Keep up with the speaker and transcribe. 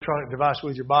Electronic device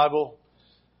with your Bible.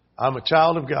 I'm a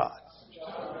child of God.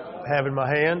 Have in my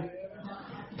hand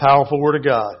powerful Word of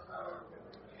God.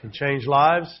 Can change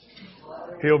lives,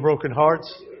 heal broken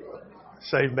hearts,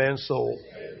 save man's soul.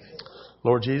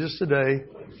 Lord Jesus, today,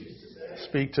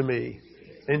 speak to me.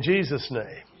 In Jesus'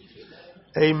 name,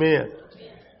 amen.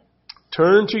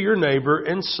 Turn to your neighbor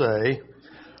and say,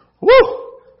 "Woo!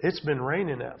 It's been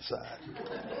raining outside."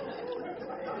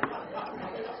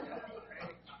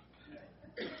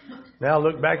 Now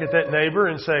look back at that neighbor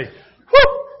and say,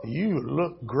 "Woo! You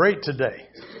look great today."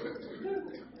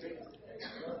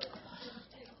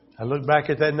 I look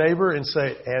back at that neighbor and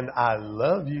say, "And I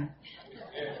love you."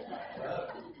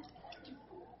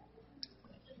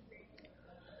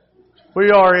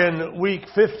 We are in week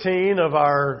 15 of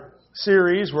our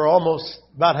series. We're almost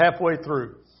about halfway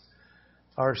through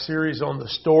our series on the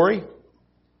story.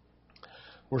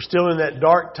 We're still in that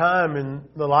dark time in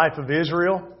the life of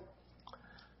Israel.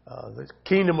 The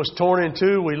kingdom was torn in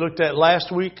two. We looked at last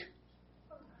week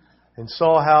and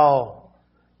saw how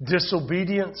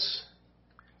disobedience,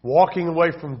 walking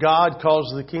away from God,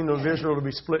 caused the kingdom of Israel to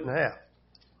be split in half.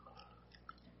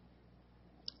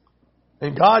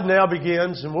 And God now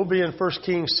begins, and we'll be in 1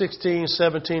 Kings 16,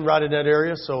 17, right in that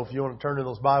area. So if you want to turn to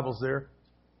those Bibles there.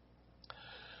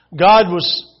 God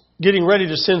was getting ready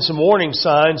to send some warning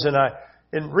signs, and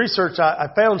in research I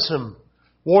found some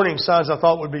warning signs I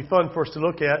thought would be fun for us to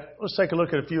look at. Let's take a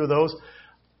look at a few of those.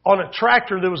 On a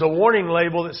tractor, there was a warning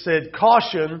label that said,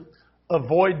 "Caution,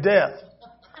 avoid death."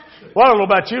 Well, I don't know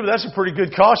about you, but that's a pretty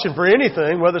good caution for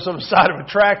anything, whether it's on the side of a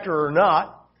tractor or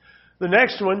not. The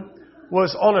next one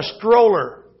was on a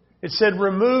stroller. It said,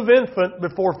 "Remove infant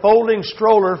before folding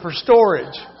stroller for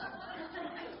storage."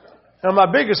 Now, my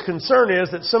biggest concern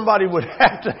is that somebody would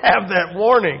have to have that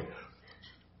warning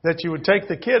that you would take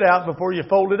the kid out before you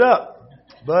fold it up.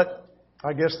 But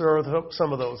I guess there are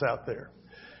some of those out there.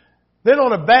 Then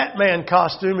on a Batman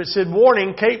costume, it said,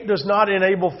 "Warning, cape does not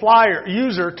enable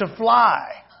user to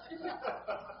fly."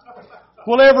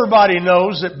 Well, everybody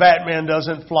knows that Batman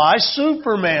doesn't fly.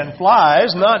 Superman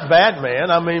flies, not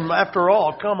Batman. I mean, after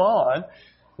all, come on.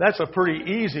 That's a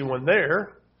pretty easy one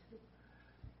there.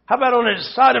 How about on the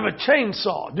side of a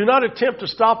chainsaw? "Do not attempt to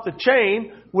stop the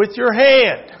chain with your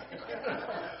hand."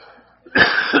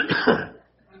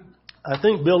 I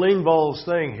think Bill Engvall's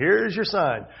thing, "Here's your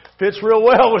sign," fits real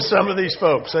well with some of these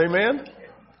folks. Amen?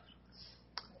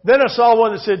 Then I saw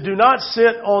one that said, "Do not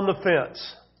sit on the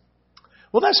fence."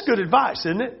 Well, that's good advice,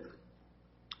 isn't it?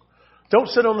 Don't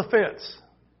sit on the fence.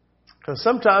 Because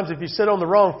sometimes if you sit on the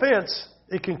wrong fence,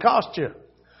 it can cost you.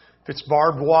 If it's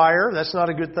barbed wire, that's not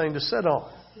a good thing to sit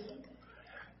on.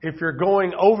 If you're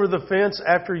going over the fence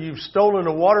after you've stolen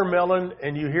a watermelon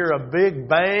and you hear a big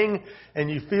bang and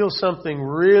you feel something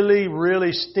really,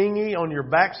 really stingy on your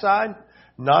backside,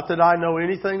 not that I know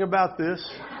anything about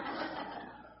this,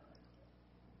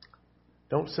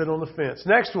 don't sit on the fence.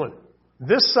 Next one.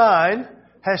 This sign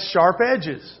has sharp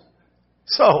edges.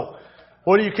 So,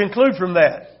 what do you conclude from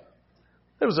that?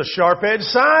 It was a sharp edged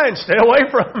sign. Stay away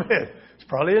from it. It's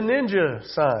probably a ninja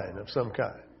sign of some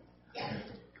kind.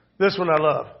 This one I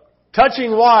love.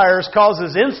 Touching wires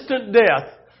causes instant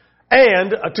death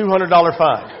and a $200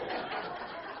 fine.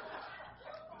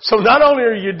 So not only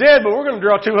are you dead, but we're going to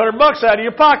draw $200 out of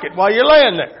your pocket while you're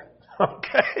laying there.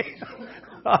 Okay.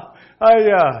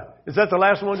 Is that the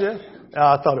last one, Jeff?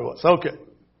 I thought it was. Okay.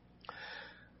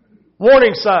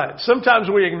 Warning signs. Sometimes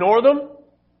we ignore them.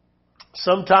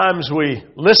 Sometimes we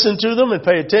listen to them and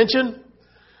pay attention.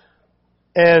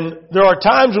 And there are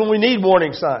times when we need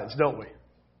warning signs, don't we?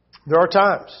 There are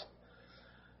times.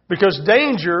 Because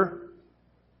danger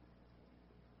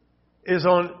is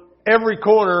on every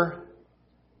corner,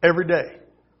 every day.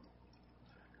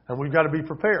 And we've got to be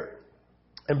prepared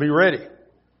and be ready.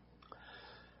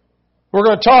 We're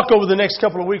going to talk over the next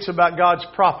couple of weeks about God's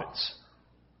prophets.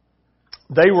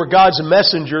 They were God's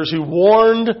messengers who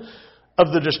warned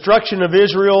of the destruction of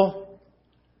Israel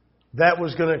that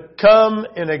was going to come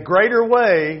in a greater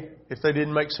way if they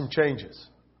didn't make some changes.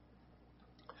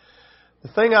 The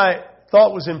thing I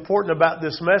thought was important about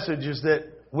this message is that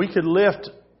we could lift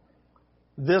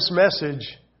this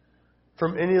message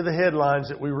from any of the headlines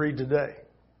that we read today.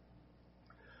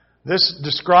 This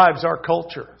describes our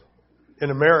culture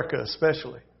in America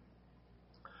especially,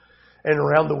 and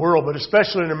around the world, but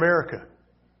especially in America.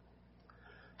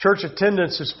 Church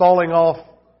attendance is falling off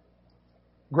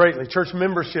greatly. Church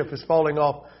membership is falling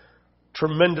off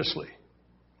tremendously.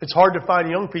 It's hard to find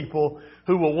young people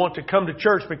who will want to come to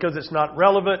church because it's not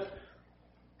relevant.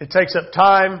 It takes up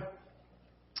time.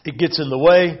 It gets in the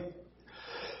way.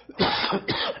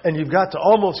 And you've got to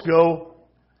almost go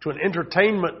to an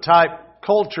entertainment type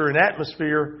culture and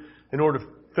atmosphere in order to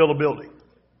fill a building.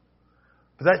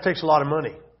 But that takes a lot of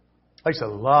money. It takes a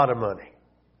lot of money.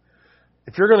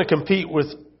 If you're going to compete with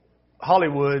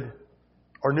Hollywood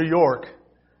or New York,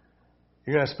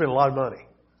 you're going to spend a lot of money.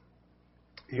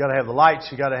 You got to have the lights,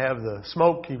 you got to have the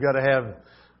smoke, you got to have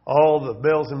all the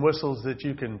bells and whistles that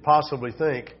you can possibly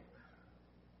think.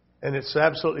 And it's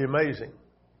absolutely amazing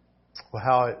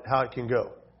how it can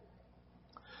go.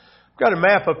 I've got a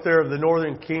map up there of the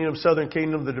northern kingdom, southern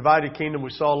kingdom, the divided kingdom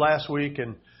we saw last week,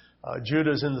 and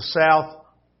Judah is in the south.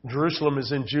 Jerusalem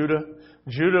is in Judah.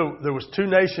 Judah, there was 2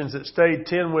 nations that stayed.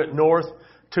 10 went north,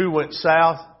 2 went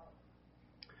south.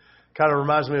 Kind of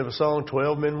reminds me of a song,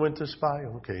 12 men went to spy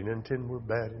on Canaan, 10 were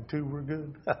bad and 2 were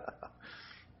good.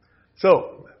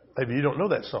 So, maybe you don't know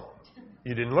that song.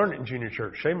 You didn't learn it in junior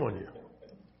church. Shame on you.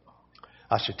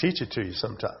 I should teach it to you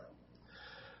sometime.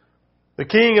 The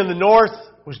king in the north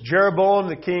was Jeroboam.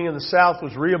 The king in the south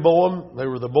was Rehoboam. They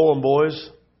were the Boam boys.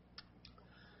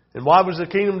 And why was the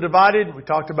kingdom divided? We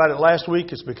talked about it last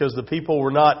week. It's because the people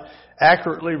were not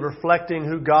accurately reflecting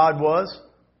who God was.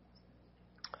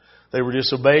 They were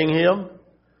disobeying Him.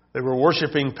 They were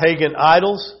worshiping pagan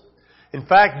idols. In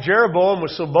fact, Jeroboam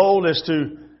was so bold as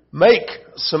to make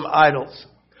some idols.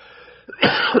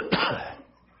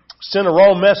 Sent a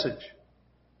wrong message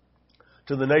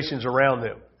to the nations around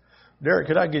them. Derek,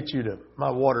 could I get you to... My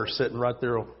water's sitting right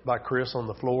there by Chris on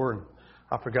the floor, and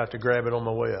I forgot to grab it on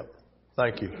my way up.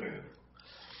 Thank you.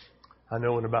 I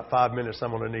know in about 5 minutes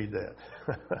I'm going to need that.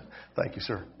 Thank you,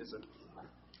 sir.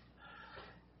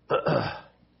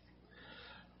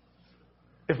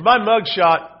 If my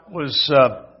mugshot was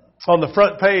on the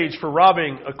front page for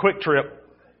robbing a Quick Trip,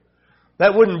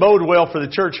 that wouldn't bode well for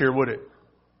the church here, would it?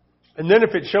 And then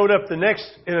if it showed up in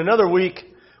another week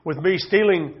with me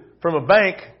stealing from a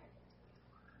bank,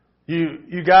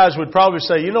 you guys would probably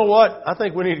say, you know what? I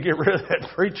think we need to get rid of that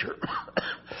preacher.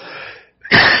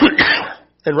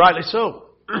 And rightly so.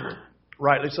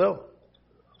 Rightly so.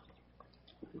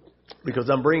 Because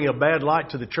I'm bringing a bad light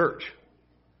to the church.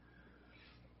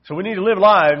 So we need to live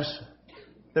lives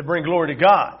that bring glory to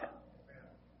God.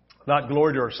 Not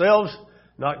glory to ourselves,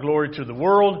 not glory to the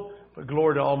world, but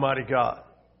glory to Almighty God.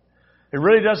 It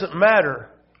really doesn't matter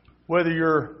whether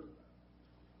you're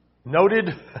noted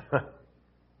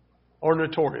or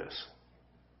notorious.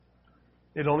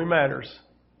 It only matters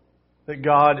that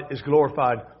God is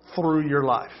glorified through your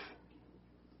life.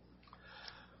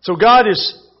 So God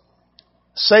is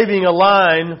saving a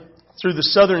line through the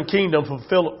southern kingdom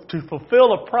to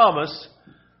fulfill a promise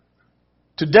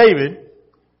to David,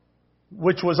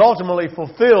 which was ultimately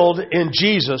fulfilled in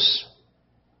Jesus.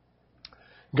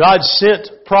 God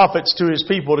sent prophets to His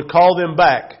people to call them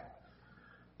back.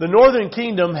 The northern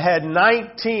kingdom had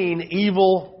 19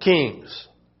 evil kings.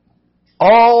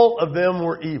 All of them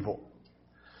were evil.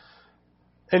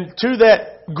 And to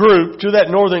that group, to that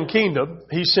northern kingdom,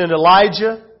 He sent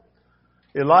Elijah,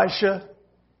 Elisha,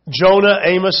 Jonah,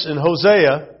 Amos, and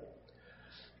Hosea.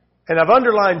 And I've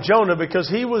underlined Jonah because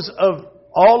he was, of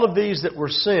all of these that were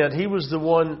sent, he was the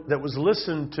one that was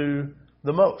listened to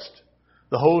the most.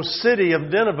 The whole city of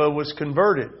Nineveh was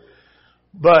converted.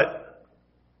 But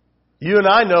you and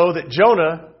I know that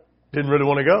Jonah didn't really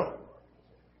want to go.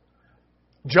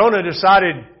 Jonah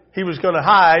decided he was going to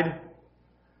hide.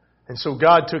 And so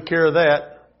God took care of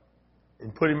that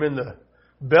and put him in the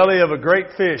belly of a great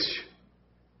fish,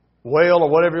 whale or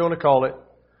whatever you want to call it.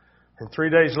 And 3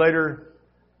 days later,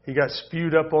 he got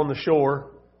spewed up on the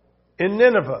shore in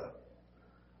Nineveh.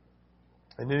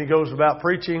 And then he goes about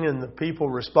preaching and the people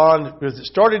respond because it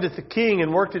started at the king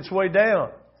and worked its way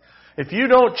down. If you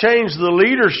don't change the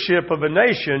leadership of a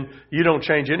nation, you don't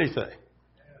change anything.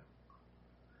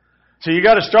 So you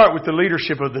got to start with the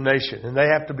leadership of the nation, and they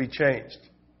have to be changed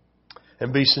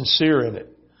and be sincere in it.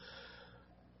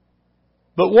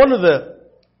 But one of the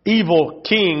evil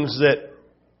kings that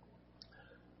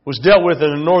was dealt with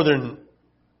in the northern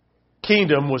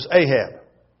kingdom was Ahab.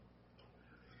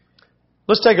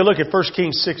 Let's take a look at 1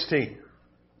 Kings 16.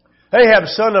 Ahab,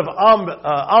 son of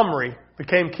Omri,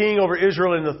 became king over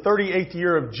Israel in the 38th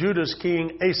year of Judah's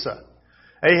king Asa.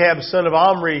 Ahab, son of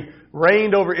Omri,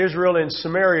 reigned over Israel in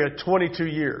Samaria 22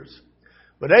 years.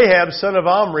 But Ahab, son of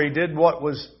Omri, did what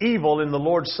was evil in the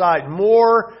Lord's sight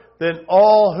more than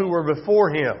all who were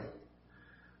before him.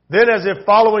 Then, as if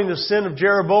following the sin of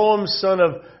Jeroboam, son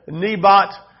of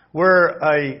Nebat, were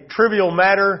a trivial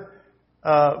matter,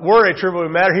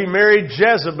 he married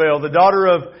Jezebel, the daughter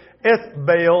of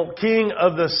Ethbaal, king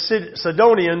of the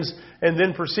Sidonians, and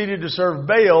then proceeded to serve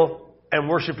Baal and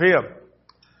worship him.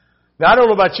 Now, I don't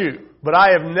know about you, but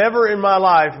I have never in my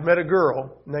life met a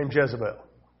girl named Jezebel.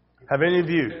 Have any of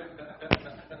you?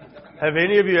 Have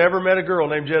any of you ever met a girl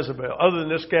named Jezebel, other than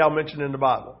this gal mentioned in the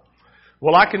Bible?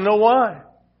 Well, I can know why.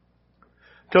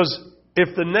 Because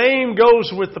if the name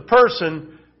goes with the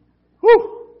person,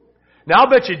 whew. Now, I'll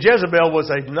bet you Jezebel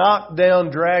was a knockdown,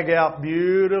 drag-out,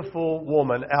 beautiful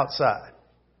woman outside.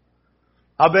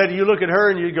 I bet you look at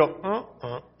her and you go,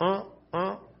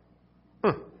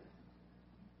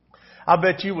 I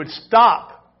bet you would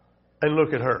stop and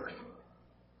look at her.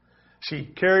 She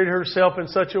carried herself in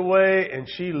such a way, and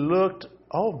she looked,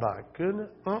 oh my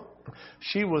goodness,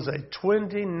 she was a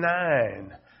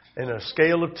 29 in a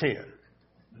scale of 10.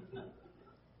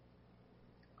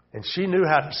 And she knew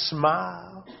how to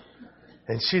smile,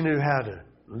 and she knew how to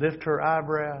lift her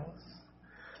eyebrows,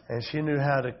 and she knew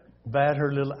how to bat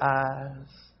her little eyes,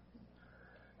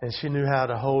 and she knew how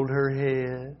to hold her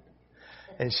head,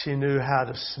 and she knew how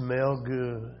to smell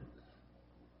good.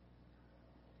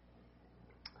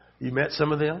 You met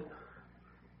some of them?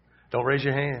 Don't raise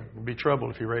your hand. There'll be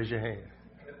trouble if you raise your hand.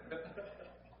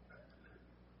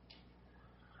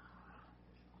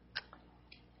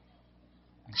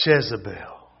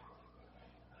 Jezebel.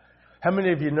 How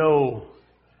many of you know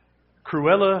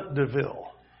Cruella de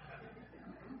Vil?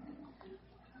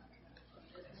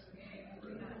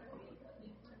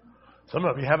 Some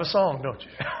of you have a song, don't you?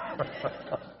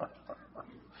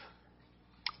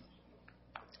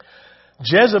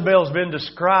 Jezebel's been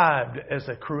described as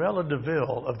the Cruella de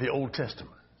Vil of the Old Testament.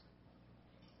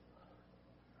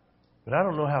 But I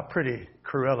don't know how pretty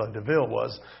Cruella de Vil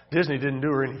was. Disney didn't do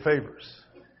her any favors.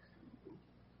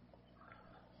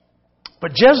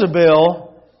 But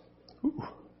Jezebel,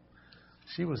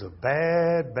 she was a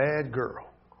bad, bad girl.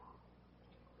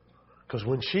 Because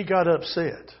when she got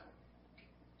upset,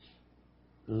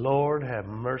 Lord have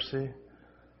mercy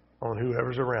on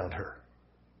whoever's around her.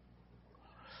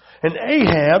 And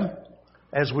Ahab,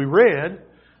 as we read,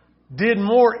 did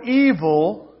more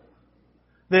evil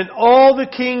than all the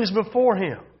kings before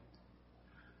him.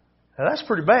 Now that's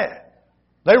pretty bad.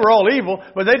 They were all evil,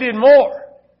 but they did more.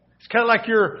 It's kind of like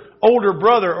your older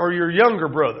brother or your younger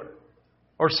brother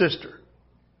or sister.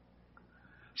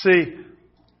 See,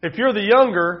 if you're the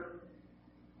younger,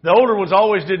 the older ones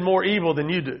always did more evil than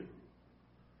you do.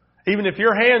 Even if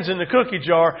your hand's in the cookie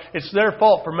jar, it's their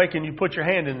fault for making you put your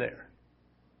hand in there.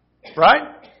 Right?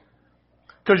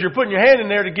 Because you're putting your hand in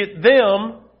there to get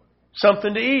them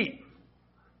something to eat.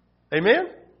 Amen?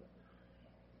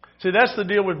 See, that's the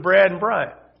deal with Brad and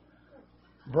Brian.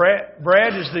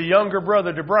 Brad is the younger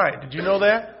brother to Brian. Did you know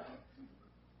that?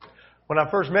 When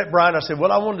I first met Brian, I said,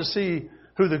 well, I wanted to see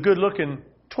who the good-looking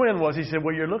twin was. He said,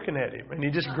 well, you're looking at him. And he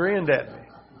just grinned at me.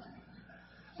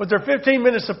 But they're 15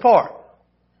 minutes apart.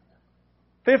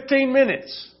 15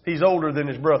 minutes he's older than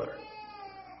his brother.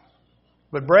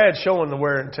 But Brad's showing the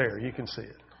wear and tear. You can see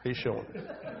it. He's showing it.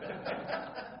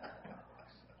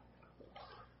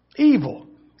 Evil.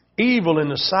 Evil in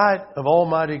the sight of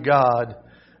Almighty God,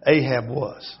 Ahab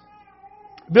was.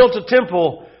 Built a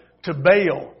temple to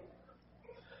Baal.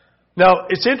 Now,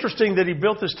 it's interesting that he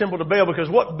built this temple to Baal because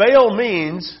what Baal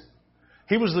means,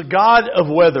 he was the god of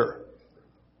weather.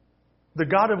 The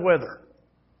god of weather.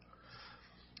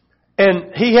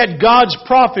 And he had God's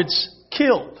prophets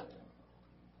killed.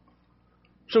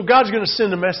 So God's going to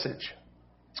send a message.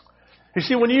 You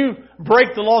see, when you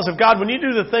break the laws of God, when you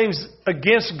do the things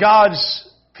against God's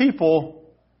people,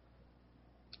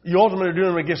 you ultimately are doing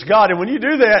them against God. And when you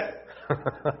do that,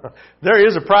 there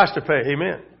is a price to pay.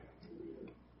 Amen.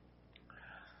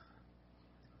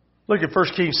 Look at 1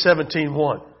 Kings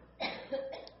 17:1.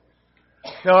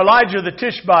 Now Elijah the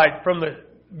Tishbite from the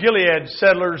Gilead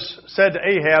settlers said to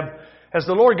Ahab, as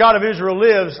the Lord God of Israel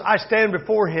lives, I stand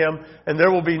before him, and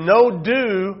there will be no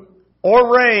dew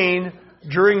or rain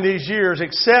during these years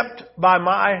except by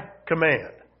my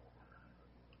command.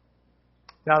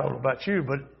 Now, I don't know about you,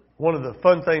 but one of the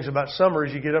fun things about summer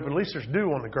is you get up, at least there's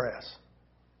dew on the grass.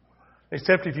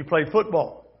 Except if you play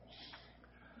football.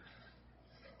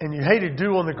 And you hated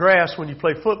dew on the grass when you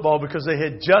played football because they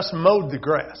had just mowed the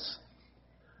grass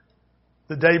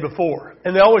the day before.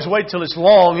 And they always wait till it's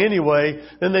long anyway.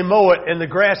 Then they mow it and the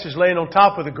grass is laying on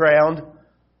top of the ground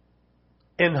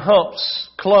in humps,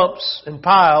 clumps, and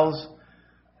piles.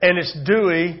 And it's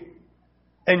dewy.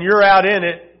 And you're out in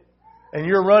it. And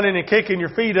you're running and kicking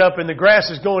your feet up. And the grass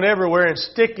is going everywhere and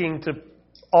sticking to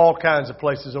all kinds of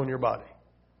places on your body.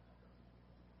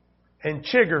 And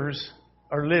chiggers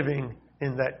are living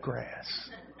in that grass.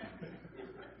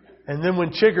 And then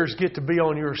when chiggers get to be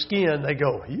on your skin, they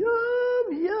go,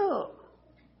 yum, yum.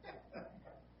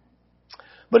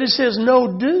 But it says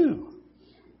no dew.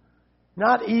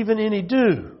 Not even any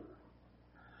dew.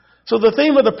 So the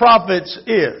theme of the prophets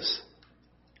is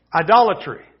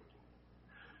idolatry.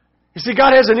 You see,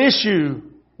 God has an issue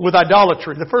with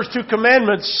idolatry. The first two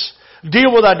commandments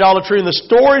deal with idolatry, and the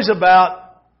story's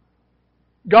about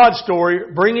God's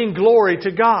story, bringing glory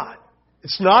to God.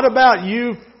 It's not about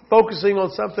you focusing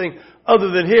on something other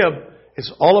than Him.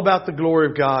 It's all about the glory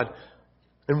of God.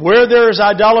 And where there is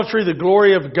idolatry, the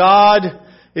glory of God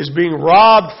is being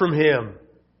robbed from Him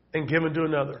and given to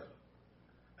another.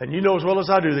 And you know as well as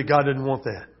I do that God didn't want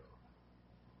that.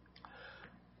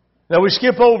 Now we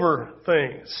skip over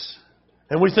things.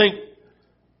 And we think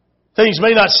things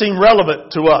may not seem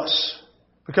relevant to us.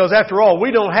 Because after all,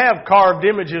 we don't have carved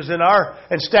images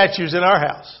and statues in our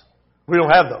house. We don't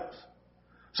have those.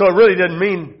 So it really doesn't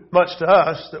mean much to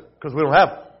us because we don't have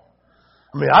them.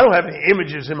 I mean, I don't have any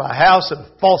images in my house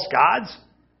of false gods.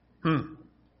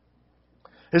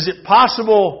 Is it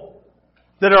possible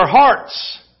that our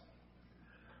hearts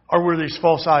are where these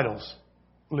false idols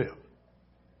live?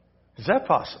 Is that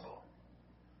possible?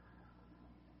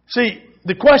 See,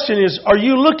 the question is, are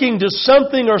you looking to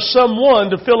something or someone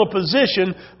to fill a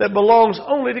position that belongs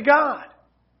only to God?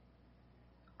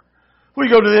 We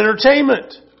go to the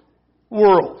entertainment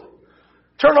world.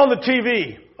 Turn on the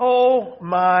TV. Oh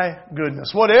my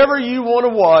goodness. Whatever you want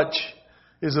to watch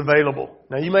is available.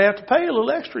 Now you may have to pay a little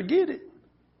extra to get it.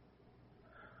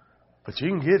 But you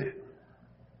can get it.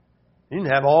 You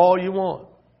can have all you want.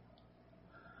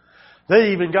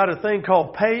 They even got a thing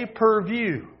called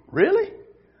pay-per-view. Really?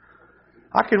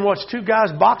 I can watch two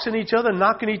guys boxing each other,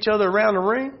 knocking each other around the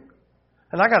ring?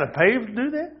 And I got to pay to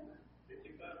do that?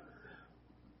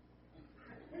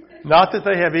 Not that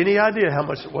they have any idea how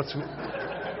much what's.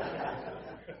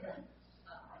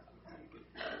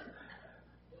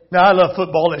 Now I love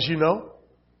football, as you know.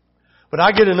 But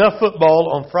I get enough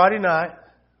football on Friday night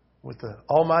with the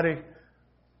almighty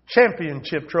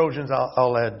championship Trojans.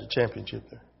 I'll add the championship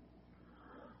there.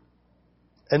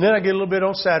 And then I get a little bit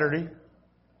on Saturday.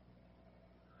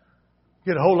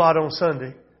 Get a whole lot on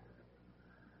Sunday.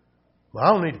 Well, I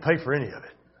don't need to pay for any of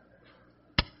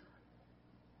it.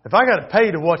 If I got to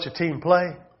pay to watch a team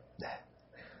play,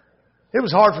 it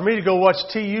was hard for me to go watch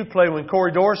TU play when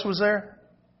Corey Doris was there.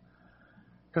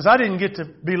 Because I didn't get to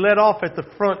be let off at the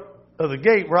front of the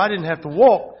gate where I didn't have to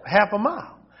walk half a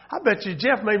mile. I bet you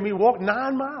Jeff made me walk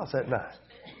 9 miles that night.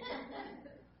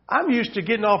 I'm used to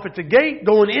getting off at the gate,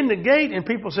 going in the gate, and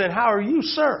people saying, "How are you,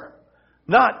 sir?"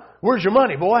 Not, "Where's your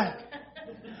money, boy?"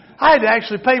 I had to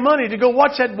actually pay money to go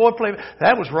watch that boy play.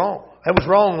 That was wrong. That was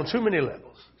wrong on too many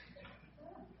levels.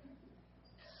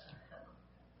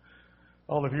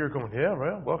 All of you are going, "Yeah,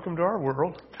 well, welcome to our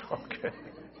world." Okay.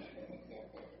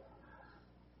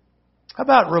 How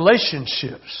about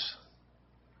relationships?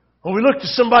 When we look to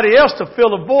somebody else to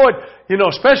fill a void,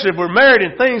 especially if we're married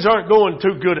and things aren't going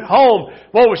too good at home,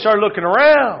 we start looking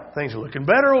around. Things are looking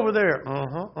better over there.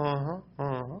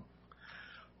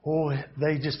 Oh,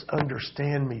 they just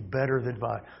understand me better than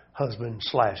my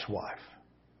husband/wife.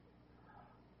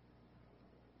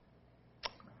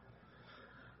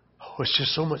 Oh, it's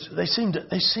just so much. They seem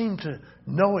to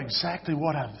know exactly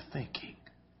what I'm thinking.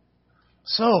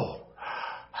 So,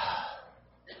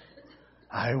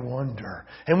 I wonder.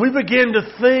 And we begin to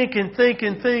think and think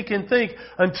and think and think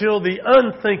until the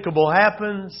unthinkable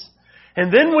happens.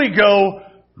 And then we go,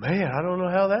 "Man, I don't know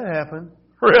how that happened."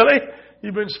 Really?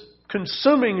 You've been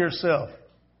consuming yourself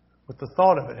with the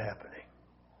thought of it happening.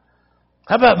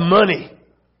 How about money?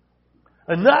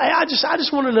 And I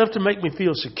just want enough to make me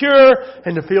feel secure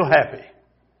and to feel happy.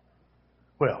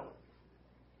 Well,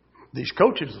 these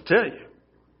coaches will tell you,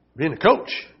 being a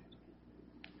coach.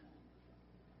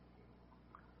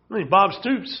 I mean, Bob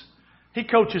Stoops, he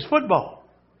coaches football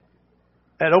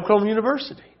at Oklahoma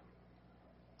University.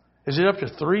 Is it up to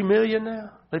 $3 million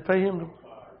now? They pay him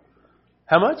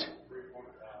how much?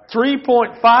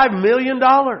 $3.5 million.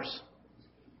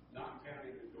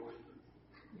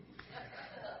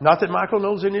 Not that Michael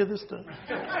knows any of this stuff.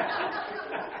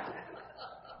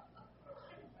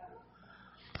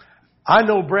 I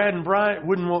know Brad and Bryant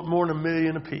wouldn't want more than $1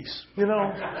 million apiece.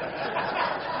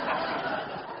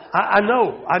 I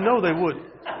know they wouldn't.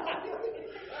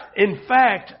 In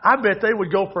fact, I bet they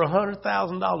would go for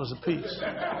 $100,000 apiece.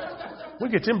 We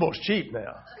get them boys cheap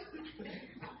now.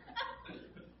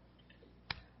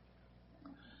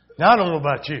 Now, I don't know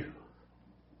about you,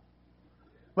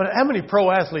 but how many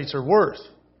pro athletes are worth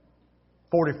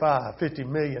 $45, $50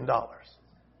 million?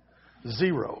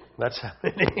 Zero. That's how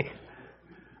many.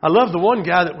 I love the one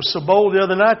guy that was so bold the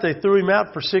other night they threw him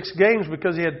out for 6 games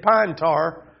because he had pine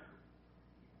tar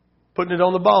putting it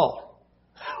on the ball.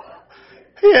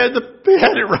 He had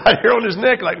it right here on his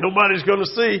neck like nobody's going to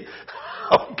see.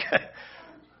 Okay.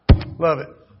 Love it.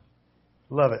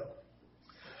 Love it.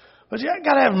 But yeah, I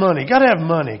got to have money, got to have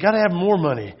money, got to have more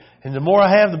money. And the more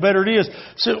I have, the better it is.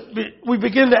 So we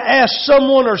begin to ask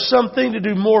someone or something to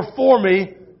do more for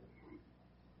me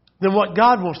than what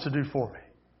God wants to do for me.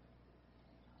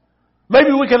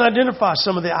 Maybe we can identify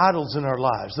some of the idols in our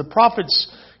lives. The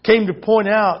prophets came to point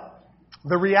out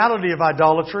the reality of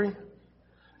idolatry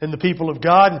in the people of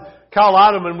God. Kyle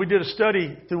Idleman, we did a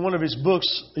study through one of his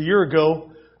books a year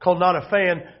ago called Not a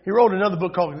Fan. He wrote another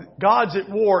book called Gods at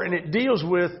War, and it deals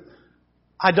with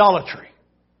idolatry.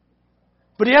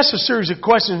 But he asks a series of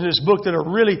questions in this book that are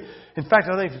really, in fact,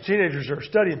 I think the teenagers are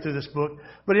studying through this book.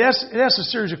 But it asks a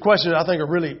series of questions that I think are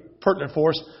really pertinent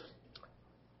for us.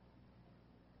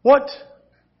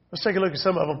 Let's take a look at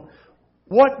some of them.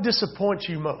 What disappoints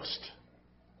you most?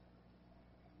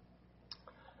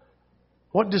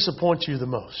 What disappoints you the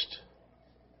most?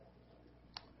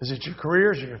 Is it your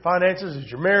career? Is it your finances? Is it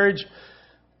your marriage?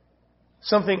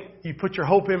 Something you put your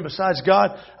hope in besides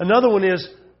God? Another one is,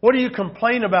 what do you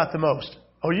complain about the most?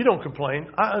 Oh, you don't complain.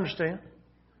 I understand.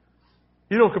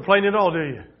 You don't complain at all, do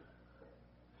you?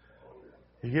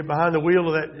 You get behind the wheel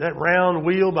of that round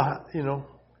wheel,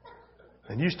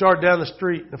 and you start down the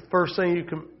street. The first thing you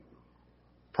can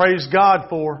praise God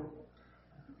for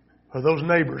are those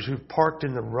neighbors who've parked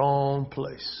in the wrong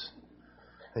place.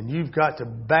 And you've got to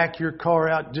back your car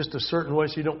out just a certain way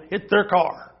so you don't hit their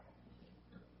car.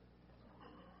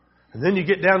 And then you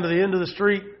get down to the end of the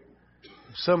street,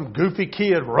 some goofy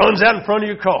kid runs out in front of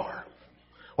your car.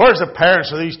 Where's the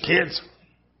parents of these kids?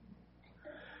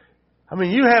 I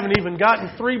mean, you haven't even gotten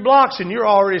 3 blocks and you're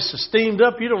already so steamed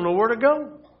up you don't know where to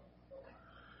go.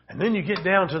 And then you get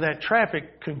down to that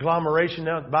traffic conglomeration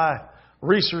out by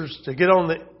Reese's to get on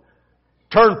the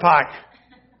turnpike.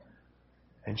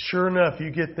 And sure enough,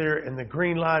 you get there and the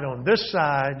green light on this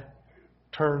side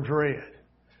turns red.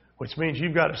 Which means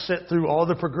you've got to sit through all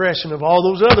the progression of all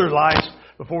those other lights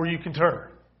before you can turn.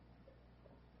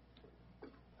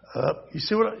 You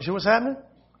see what's happening?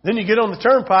 Then you get on the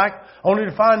turnpike only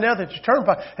to find out that your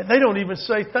turnpike, and they don't even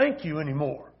say thank you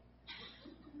anymore.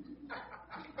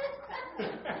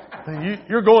 And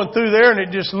you're going through there and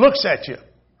it just looks at you.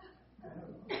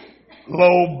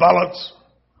 Low balance.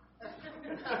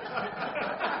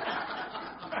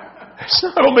 It's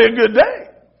not going to be a good day.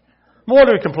 What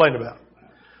do we complain about?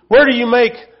 Where do you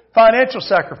make financial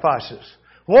sacrifices?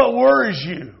 What worries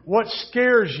you? What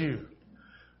scares you?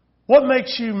 What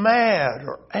makes you mad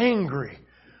or angry?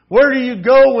 Where do you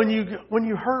go when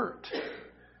you hurt?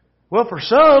 Well, for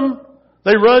some,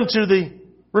 they run to the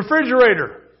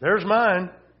refrigerator. There's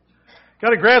mine. Got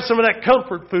to grab some of that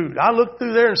comfort food. I look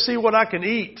through there and see what I can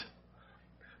eat.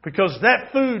 Because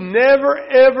that food never,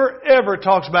 ever, ever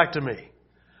talks back to me.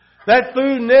 That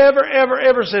food never, ever,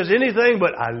 ever says anything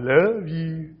but, I love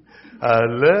you. I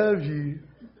love you.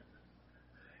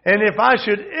 And if I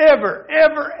should ever,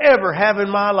 ever, ever have in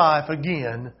my life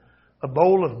again a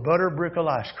bowl of butter brickle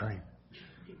ice cream,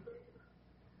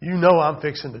 you know I'm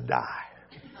fixing to die.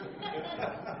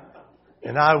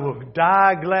 And I will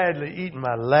die gladly eating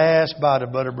my last bite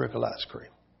of butter brickle ice cream.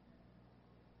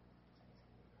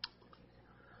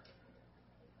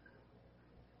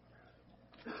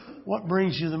 What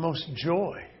brings you the most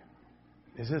joy?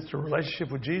 Is it the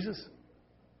relationship with Jesus?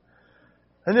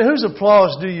 And then whose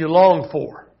applause do you long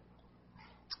for?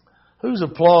 Whose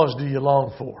applause do you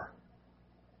long for?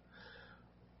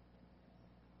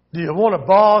 Do you want a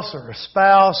boss or a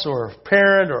spouse or a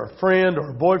parent or a friend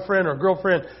or a boyfriend or a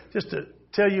girlfriend just to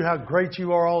tell you how great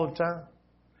you are all the time?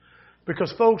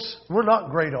 Because folks, we're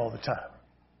not great all the time.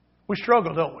 We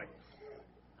struggle, don't we?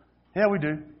 Yeah, we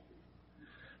do.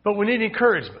 But we need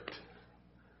encouragement.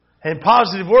 And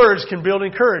positive words can build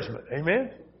encouragement.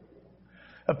 Amen?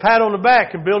 A pat on the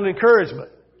back can build encouragement.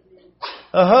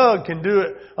 A hug can do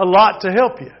a lot to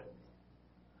help you.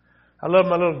 I love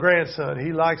my little grandson.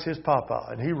 He likes his papa.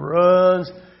 And he runs.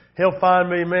 He'll find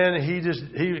me, man, and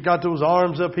he got those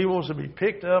arms up. He wants to be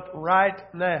picked up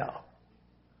right now.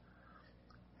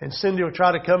 And Cindy will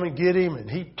try to come and get him, and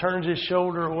he turns his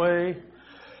shoulder away.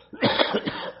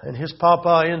 And his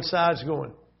papa inside's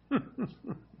going.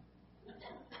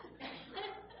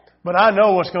 But I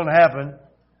know what's going to happen.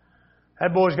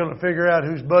 That boy's going to figure out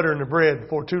who's buttering the bread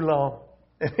before too long.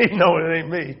 And he knows it ain't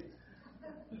me.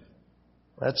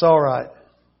 That's all right.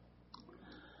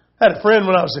 I had a friend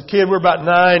when I was a kid. We were about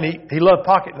 9. He loved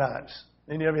pocket knives.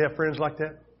 Any of you have friends like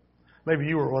that? Maybe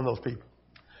you were one of those people.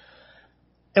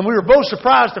 And we were both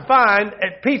surprised to find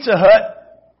at Pizza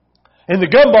Hut, in the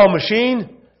gumball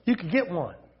machine, you could get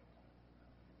one.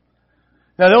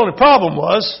 Now the only problem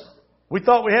was, we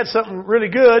thought we had something really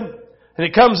good, and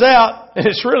it comes out, and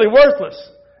it's really worthless.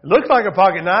 It looked like a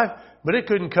pocket knife, but it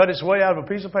couldn't cut its way out of a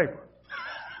piece of paper.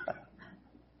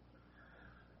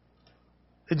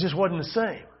 It just wasn't the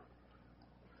same.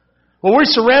 Well, we're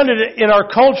surrounded in our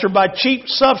culture by cheap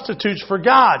substitutes for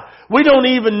God. We don't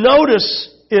even notice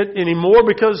it anymore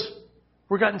because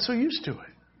we've gotten so used to it.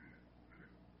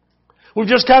 We've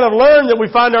just kind of learned that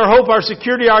we find our hope, our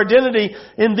security, our identity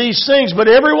in these things. But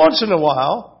every once in a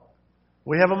while,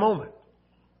 we have a moment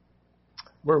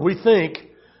where we think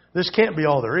this can't be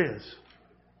all there is.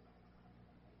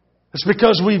 It's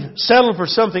because we've settled for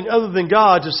something other than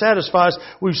God to satisfy us.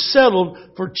 We've settled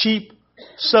for cheap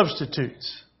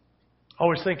substitutes. I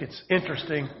always think it's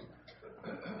interesting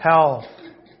how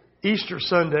Easter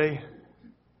Sunday,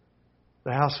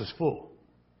 the house is full.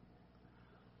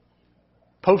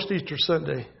 Post-Easter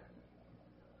Sunday,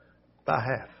 by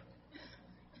half.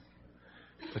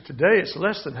 But today it's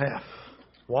less than half.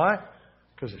 Why?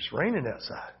 Because it's raining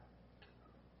outside.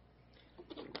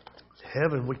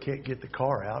 Heaven, we can't get the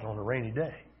car out on a rainy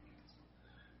day.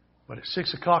 But at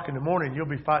 6 o'clock in the morning, you'll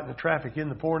be fighting the traffic in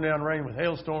the pouring down rain with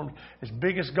hailstorms as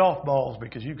big as golf balls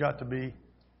because you've got to be.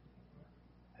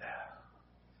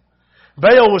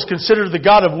 Baal was considered the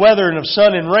god of weather and of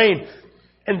sun and rain.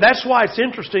 And that's why it's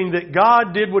interesting that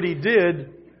God did what He did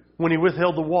when He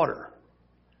withheld the water.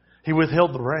 He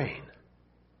withheld the rain.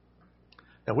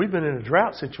 Now, we've been in a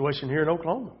drought situation here in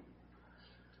Oklahoma.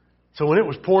 So when it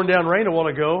was pouring down rain a while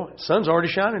ago, the sun's already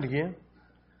shining again.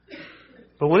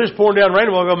 But when it's pouring down rain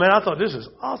a while ago, man, I thought, this is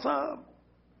awesome.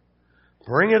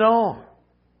 Bring it on.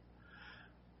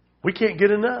 We can't get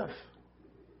enough.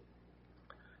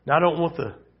 Now, I don't want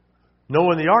the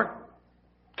Noah in the ark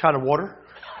kind of water.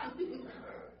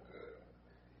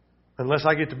 Unless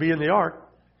I get to be in the ark.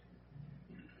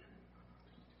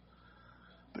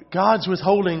 But God's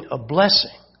withholding a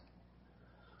blessing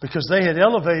because they had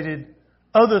elevated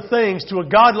other things to a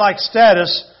godlike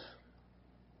status.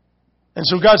 And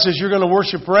so God says, you're going to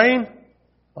worship rain?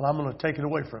 Well, I'm going to take it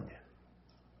away from you.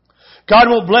 God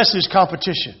won't bless His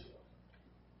competition.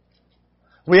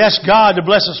 We ask God to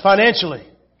bless us financially,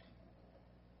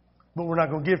 but we're not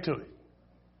going to give to it.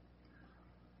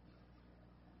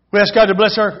 We ask God to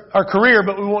bless our career,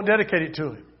 but we won't dedicate it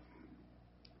to Him.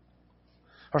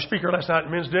 Our speaker last night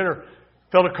at men's dinner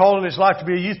felt a call in his life to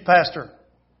be a youth pastor.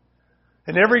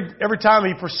 And every time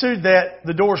he pursued that,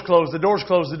 the doors closed, the doors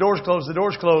closed, the doors closed, the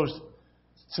doors closed.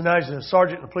 So now he's a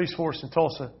sergeant in the police force in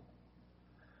Tulsa.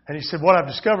 And he said, what I've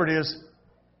discovered is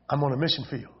I'm on a mission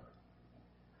field.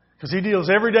 Because he deals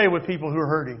every day with people who are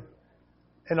hurting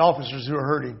and officers who are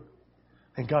hurting.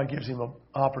 And God gives him an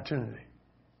opportunity.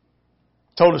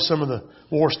 Told us some of the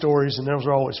war stories, and those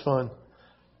are always fun.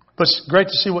 But it's great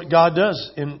to see what God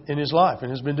does in his life and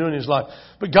has been doing in his life.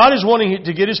 But God is wanting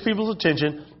to get His people's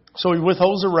attention, so He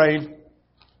withholds the rain.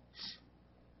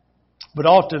 But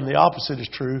often the opposite is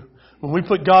true. When we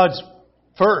put God's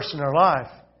first in our life,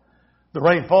 the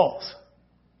rain falls.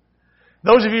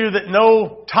 Those of you that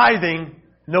know tithing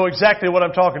know exactly what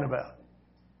I'm talking about.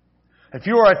 If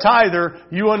you are a tither,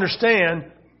 you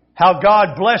understand how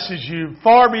God blesses you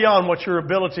far beyond what your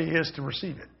ability is to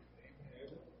receive it.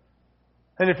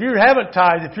 And if you haven't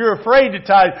tithed, if you're afraid to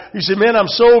tithe, you say, man, I'm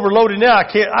so overloaded now, I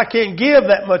can't give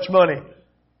that much money.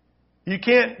 You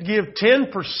can't give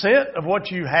 10% of what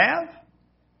you have?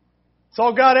 That's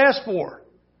all God asked for.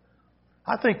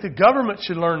 I think the government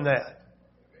should learn that.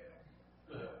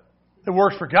 It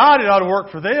works for God, it ought to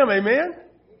work for them, amen?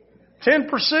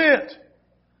 10%.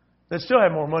 They'd still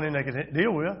have more money than they could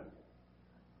deal with.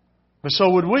 But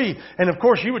so would we. And of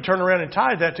course you would turn around and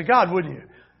tithe that to God, wouldn't you?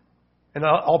 And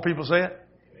all people say it?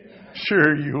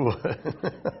 Sure you would.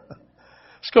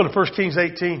 Let's go to 1 Kings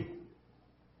 18.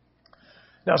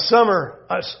 Now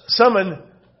summoned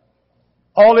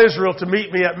all Israel to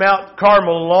meet me at Mount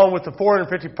Carmel along with the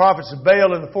 450 prophets of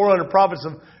Baal and the 400 prophets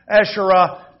of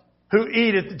Asherah who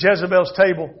eat at Jezebel's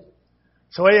table.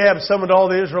 So Ahab summoned all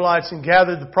the Israelites and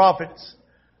gathered the prophets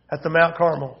at the Mount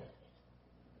Carmel.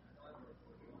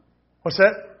 What's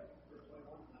that?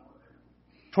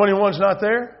 21's not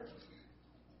there?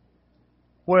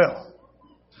 Well,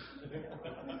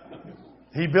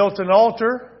 he built an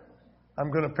altar.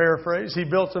 I'm going to paraphrase. He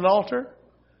built an altar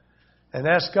and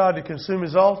asked God to consume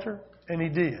his altar, and He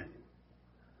did.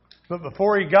 But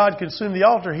before God consumed the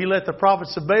altar, He let the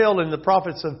prophets of Baal and the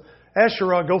prophets of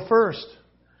Asherah go first.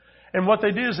 And what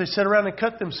they did is they sat around and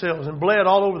cut themselves and bled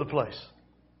all over the place.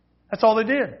 That's all they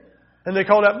did. And they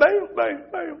called out, Baal, Baal,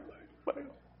 Baal, Baal,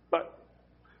 Baal.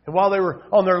 And while they were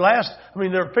on their last, they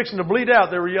were fixing to bleed out,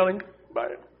 they were yelling, Baal.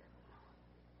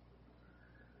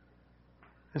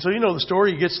 And so you know the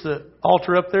story. He gets the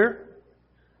altar up there.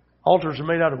 Altars are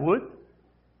made out of wood.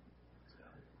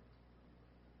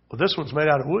 Well, this one's made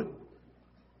out of wood.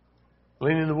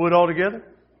 Leaning the wood all together.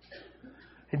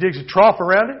 He digs a trough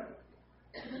around it.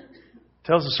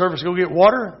 Tells the servants to go get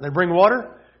water. They bring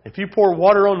water. If you pour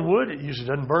water on wood, it usually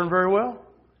doesn't burn very well.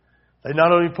 They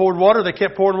not only poured water, they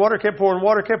kept pouring water, kept pouring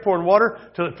water, kept pouring water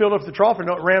till it filled up the trough and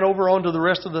it ran over onto the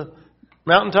rest of the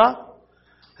mountaintop.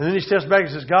 And then he steps back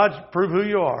and says, God, prove who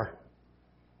you are.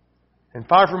 And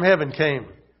fire from heaven came,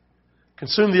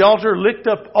 consumed the altar, licked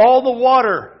up all the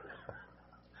water.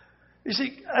 You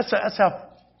see, that's how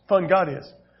fun God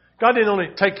is. God didn't only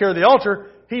take care of the altar,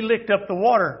 He licked up the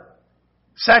water,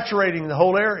 saturating the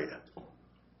whole area.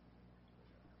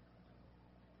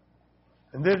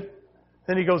 And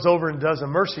then He goes over and does a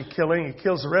mercy killing. He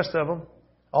kills the rest of them,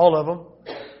 all of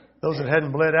them. Those that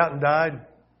hadn't bled out and died,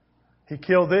 He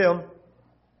killed them.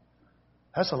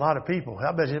 That's a lot of people.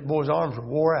 I bet that boy's arms were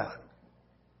wore out.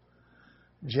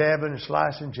 Jabbing and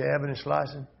slicing, jabbing and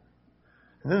slicing.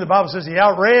 And then the Bible says he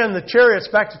outran the chariots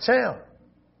back to town.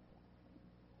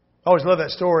 I always love that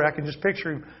story. I can just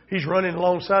picture him. He's running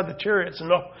alongside the chariots and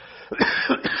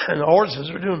the horses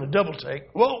are doing the double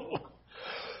take. Whoa!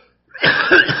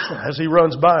 As he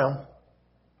runs by them.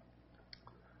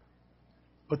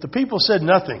 But the people said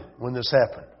nothing when this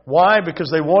happened. Why? Because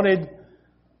they wanted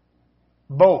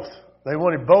both. They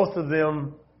wanted both of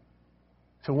them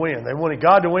to win. They wanted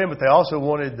God to win, but they also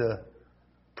wanted the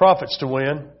prophets to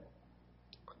win.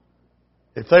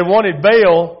 If they wanted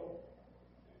Baal,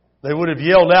 they would have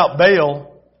yelled out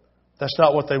Baal. That's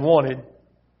not what they wanted. They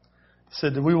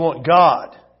said that we want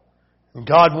God. And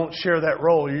God won't share that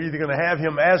role. You're either going to have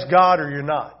Him as God or you're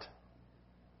not.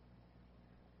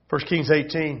 1 Kings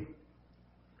 18.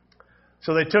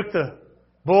 So they took the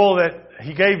bull that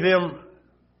He gave them,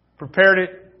 prepared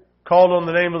it, called on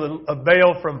the name of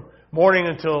Baal from morning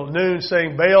until noon,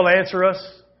 saying, Baal, answer us.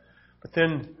 But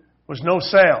then was no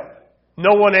sound.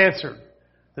 No one answered.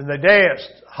 Then they danced,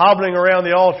 hobbling around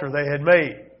the altar they had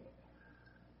made.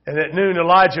 And at noon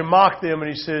Elijah mocked them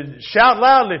and he said, shout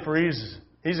loudly, for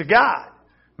he's a god.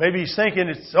 Maybe he's thinking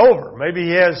it's over. Maybe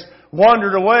he has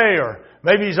wandered away, or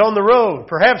maybe he's on the road.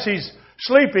 Perhaps he's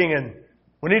sleeping and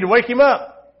we need to wake him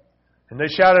up. And they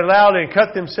shouted loudly and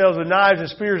cut themselves with knives and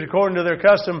spears according to their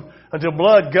custom until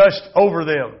blood gushed over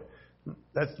them.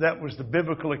 That was the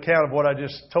biblical account of what I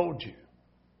just told you.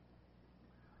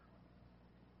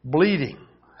 Bleeding.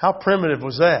 How primitive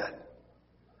was that?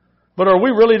 But are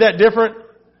we really that different?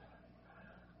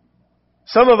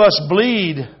 Some of us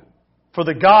bleed for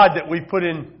the God that we put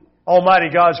in Almighty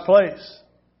God's place.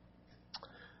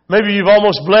 Maybe you've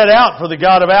almost bled out for the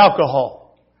God of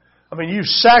alcohol. I mean, you've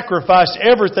sacrificed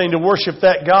everything to worship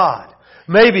that God.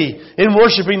 Maybe in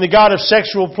worshiping the God of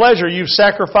sexual pleasure, you've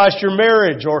sacrificed your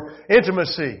marriage or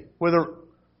intimacy with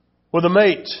a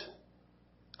mate.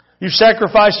 You've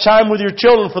sacrificed time with your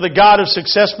children for the God of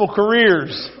successful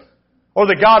careers or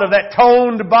the God of that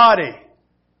toned body.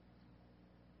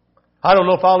 I don't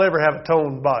know if I'll ever have a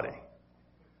toned body.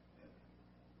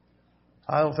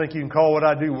 I don't think you can call what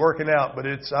I do working out, but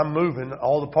I'm moving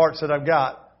all the parts that I've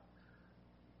got.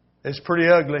 It's pretty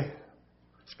ugly,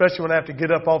 especially when I have to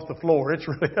get up off the floor. It's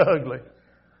really ugly.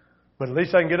 But at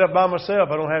least I can get up by myself.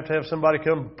 I don't have to have somebody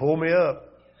come pull me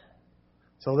up.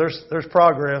 So there's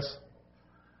progress.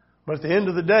 But at the end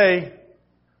of the day,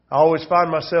 I always find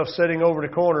myself sitting over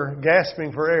the corner,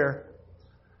 gasping for air,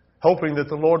 hoping that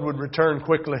the Lord would return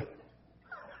quickly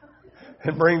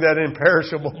and bring that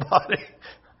imperishable body.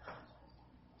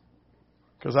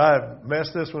 Because I have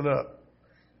messed this one up.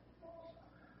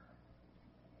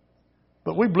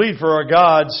 But we bleed for our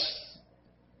gods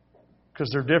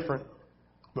because they're different,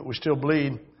 but we still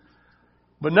bleed.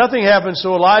 But nothing happens,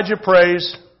 so Elijah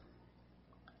prays.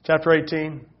 Chapter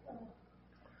 18.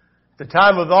 At the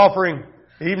time of offering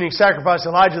the evening sacrifice,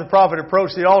 Elijah the prophet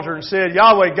approached the altar and said,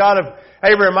 Yahweh, God of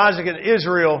Abraham, Isaac, and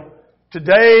Israel,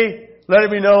 today let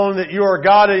it be known that you are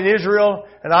God in Israel,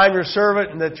 and I am your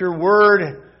servant, and that your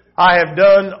word I have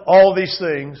done all these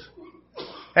things.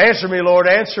 Answer me, Lord,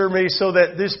 answer me so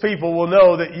that this people will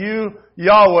know that you,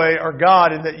 Yahweh, are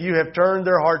God and that you have turned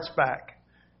their hearts back.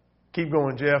 Keep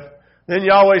going, Jeff. Then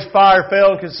Yahweh's fire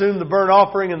fell and consumed the burnt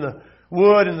offering and the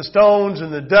wood and the stones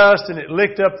and the dust, and it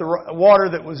licked up the water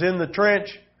that was in the trench.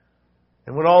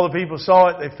 And when all the people saw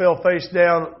it, they fell face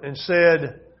down and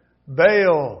said,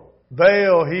 Baal,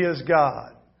 Baal, he is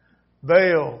God.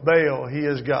 Baal, Baal, he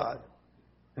is God.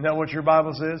 Isn't that what your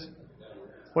Bible says?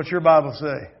 What's your Bible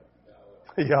say?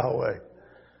 Yahweh.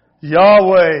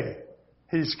 Yahweh,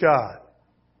 He's God.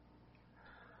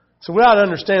 So we ought to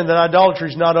understand that idolatry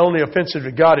is not only offensive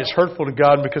to God, it's hurtful to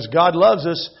God. And because God loves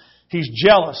us, He's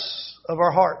jealous of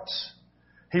our hearts.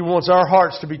 He wants our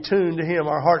hearts to be tuned to Him,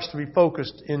 our hearts to be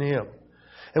focused in Him.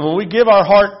 And when we give our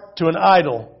heart to an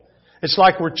idol, it's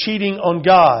like we're cheating on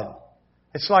God.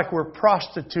 It's like we're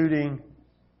prostituting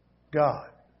God.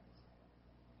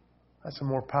 That's a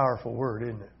more powerful word,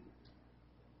 isn't it?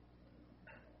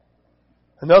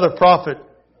 Another prophet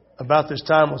about this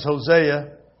time was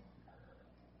Hosea.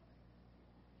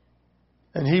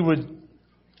 And he would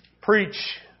preach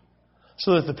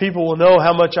so that the people will know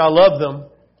how much I love them.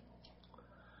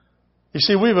 You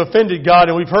see, we've offended God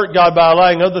and we've hurt God by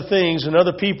allowing other things and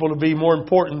other people to be more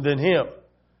important than Him.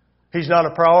 He's not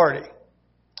a priority.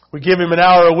 We give Him an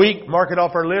hour a week, mark it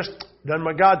off our list, done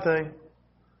my God thing.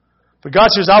 But God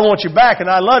says, I want you back and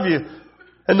I love you.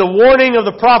 And the warning of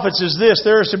the prophets is this: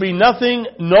 there is to be nothing,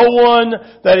 no one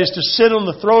that is to sit on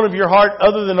the throne of your heart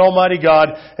other than Almighty God.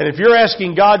 And if you're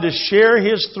asking God to share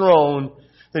His throne,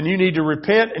 then you need to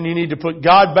repent and you need to put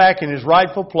God back in His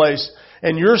rightful place.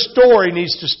 And your story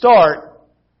needs to start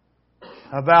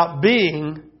about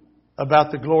being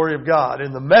about the glory of God.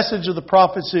 And the message of the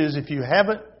prophets is, if you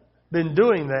haven't been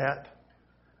doing that,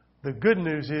 the good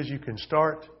news is you can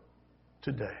start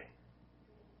today.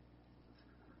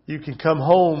 You can come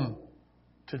home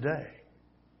today.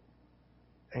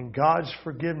 And God's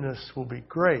forgiveness will be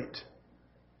great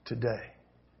today.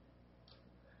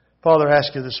 Father, I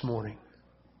ask you this morning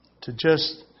to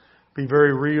just be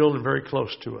very real and very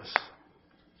close to us.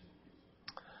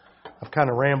 I've kind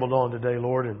of rambled on today,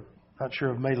 Lord, and not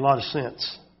sure I've made a lot of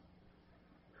sense.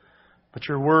 But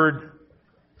your word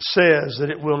says that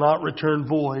it will not return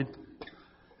void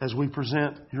as we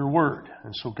present your word.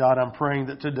 And so, God, I'm praying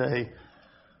that today,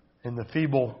 in the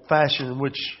feeble fashion in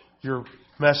which your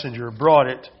messenger brought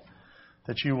it,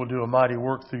 that you will do a mighty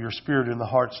work through your Spirit in the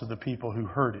hearts of the people who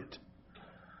heard it.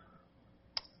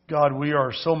 God, we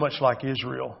are so much like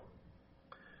Israel,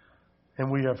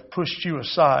 and we have pushed you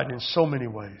aside in so many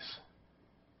ways.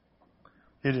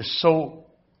 It is so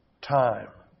time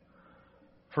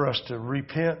for us to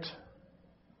repent,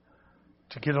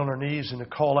 to get on our knees and to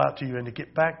call out to you and to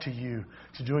get back to you,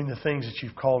 to doing the things that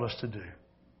you've called us to do.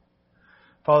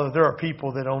 Father, there are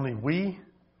people that only we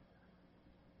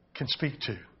can speak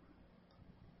to.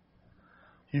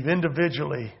 You've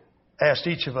individually asked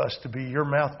each of us to be your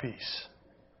mouthpiece.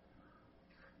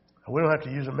 We don't have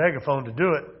to use a megaphone to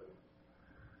do it.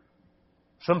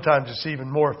 Sometimes it's even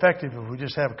more effective if we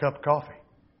just have a cup of coffee.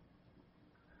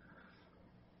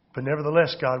 But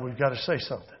nevertheless, God, we've got to say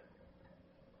something.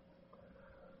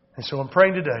 And so I'm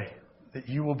praying today that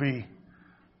you will be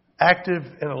active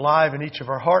and alive in each of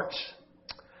our hearts.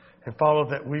 And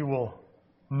Father, that we will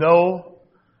know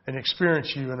and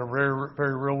experience you in a very,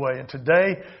 very real way. And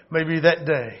today may be that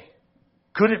day.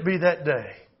 Could it be that day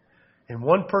in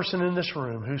one person in this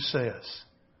room who says,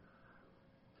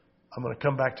 I'm going to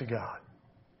come back to God.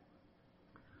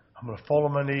 I'm going to fall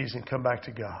on my knees and come back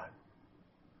to God.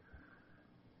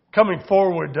 Coming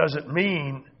forward doesn't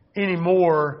mean any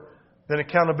more than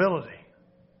accountability.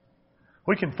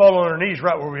 We can fall on our knees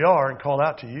right where we are and call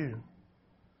out to you.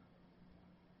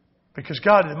 Because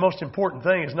God, the most important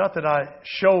thing is not that I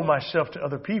show myself to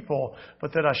other people,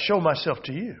 but that I show myself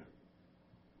to you.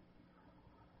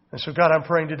 And so, God, I'm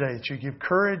praying today that you give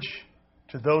courage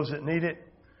to those that need it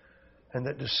and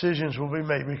that decisions will be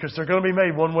made, because they're going to be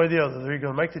made one way or the other. They're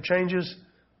going to make the changes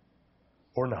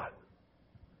or not.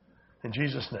 In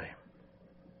Jesus' name,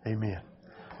 amen.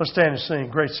 Let's stand and sing a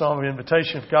great song of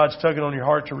invitation. If God's tugging on your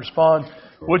heart to respond,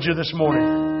 would you this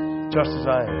morning, just as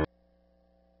I am?